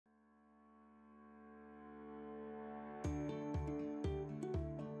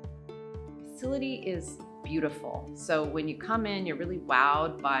facility is beautiful. So when you come in, you're really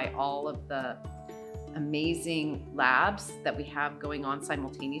wowed by all of the amazing labs that we have going on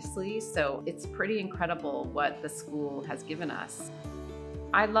simultaneously. So it's pretty incredible what the school has given us.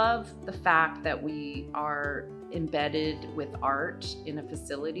 I love the fact that we are embedded with art in a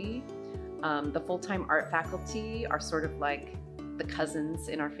facility. The full-time art faculty are sort of like the cousins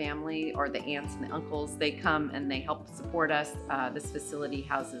in our family, or the aunts and the uncles. They come and they help support us. This facility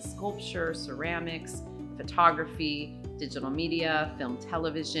houses sculpture, ceramics, photography, digital media, film,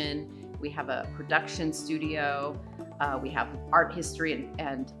 television. We have a production studio. We have art history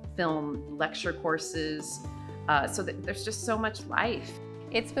and film lecture courses. So there's just so much life.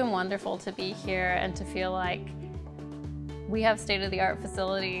 It's been wonderful to be here and to feel like we have state-of-the-art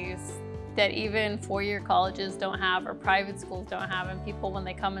facilities that even four-year colleges don't have or private schools don't have, and people, when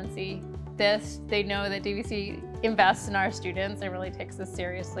they come and see this, they know that DVC invests in our students and really takes this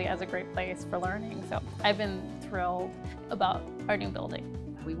seriously as a great place for learning. So I've been thrilled about our new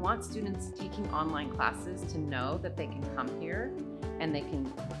building. We want students taking online classes to know that they can come here and they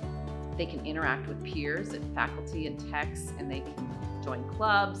can interact with peers and faculty and techs, and they can join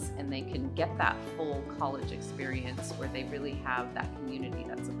clubs, and they can get that full college experience where they really have that community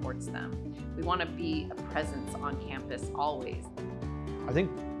that supports them. We want to be a presence on campus always. I think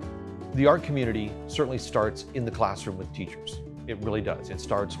the art community certainly starts in the classroom with teachers. It really does. It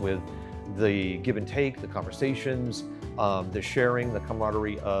starts with the give and take, the conversations, the sharing, the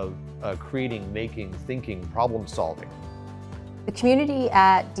camaraderie of creating, making, thinking, problem solving. The community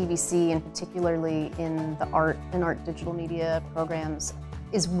at DVC, and particularly in the art and art digital media programs,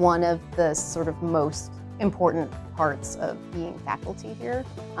 is one of the sort of most important parts of being faculty here.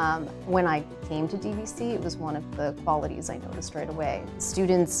 When I came to DVC, it was one of the qualities I noticed right away.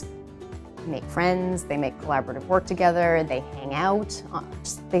 Students make friends, they make collaborative work together, they hang out,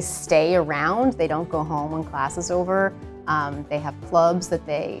 they stay around, they don't go home when class is over. They have clubs that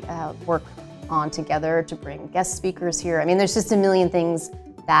they work on together to bring guest speakers here. I mean, there's just a million things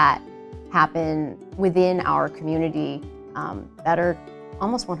that happen within our community that are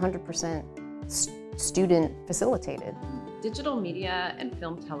almost 100% student facilitated. Digital media and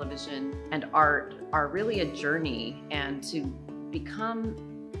film, television, and art are really a journey, and to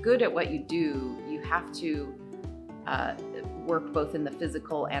become good at what you do, you have to work both in the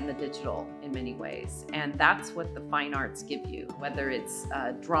physical and the digital in many ways. And that's what the fine arts give you, whether it's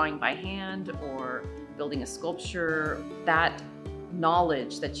drawing by hand or building a sculpture. That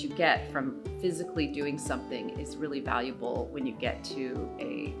knowledge that you get from physically doing something is really valuable when you get to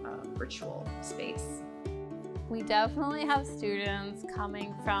a virtual space. We definitely have students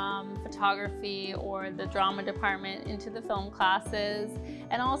coming from photography or the drama department into the film classes,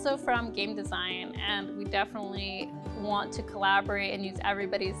 and also from game design. And we definitely want to collaborate and use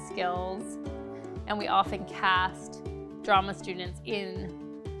everybody's skills. And we often cast drama students in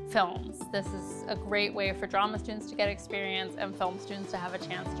films. This is a great way for drama students to get experience and film students to have a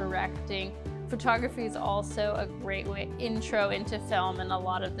chance directing. Photography is also a great intro into film, and a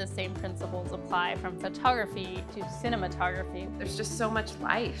lot of the same principles apply from photography to cinematography. There's just so much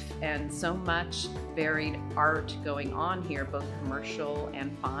life and so much varied art going on here, both commercial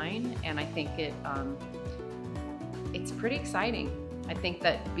and fine, and I think it's pretty exciting. I think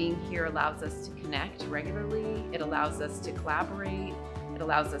that being here allows us to connect regularly, it allows us to collaborate, it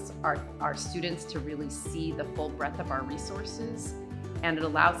allows us, our students, to really see the full breadth of our resources, and it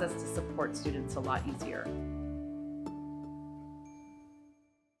allows us to support students a lot easier.